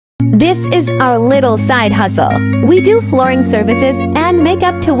This is our little side hustle. We do flooring services and make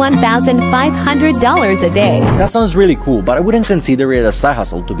up to $1,500 a day. That sounds really cool, but I wouldn't consider it a side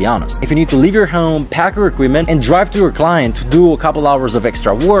hustle, to be honest. If you need to leave your home, pack your equipment, and drive to your client to do a couple hours of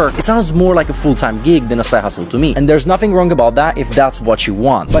extra work, it sounds more like a full-time gig than a side hustle to me. And there's nothing wrong about that if that's what you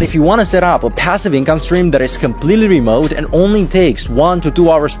want. But if you want to set up a passive income stream that is completely remote and only takes 1 to 2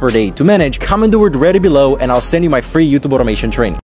 hours per day to manage, comment the word ready below and I'll send you my free YouTube automation training.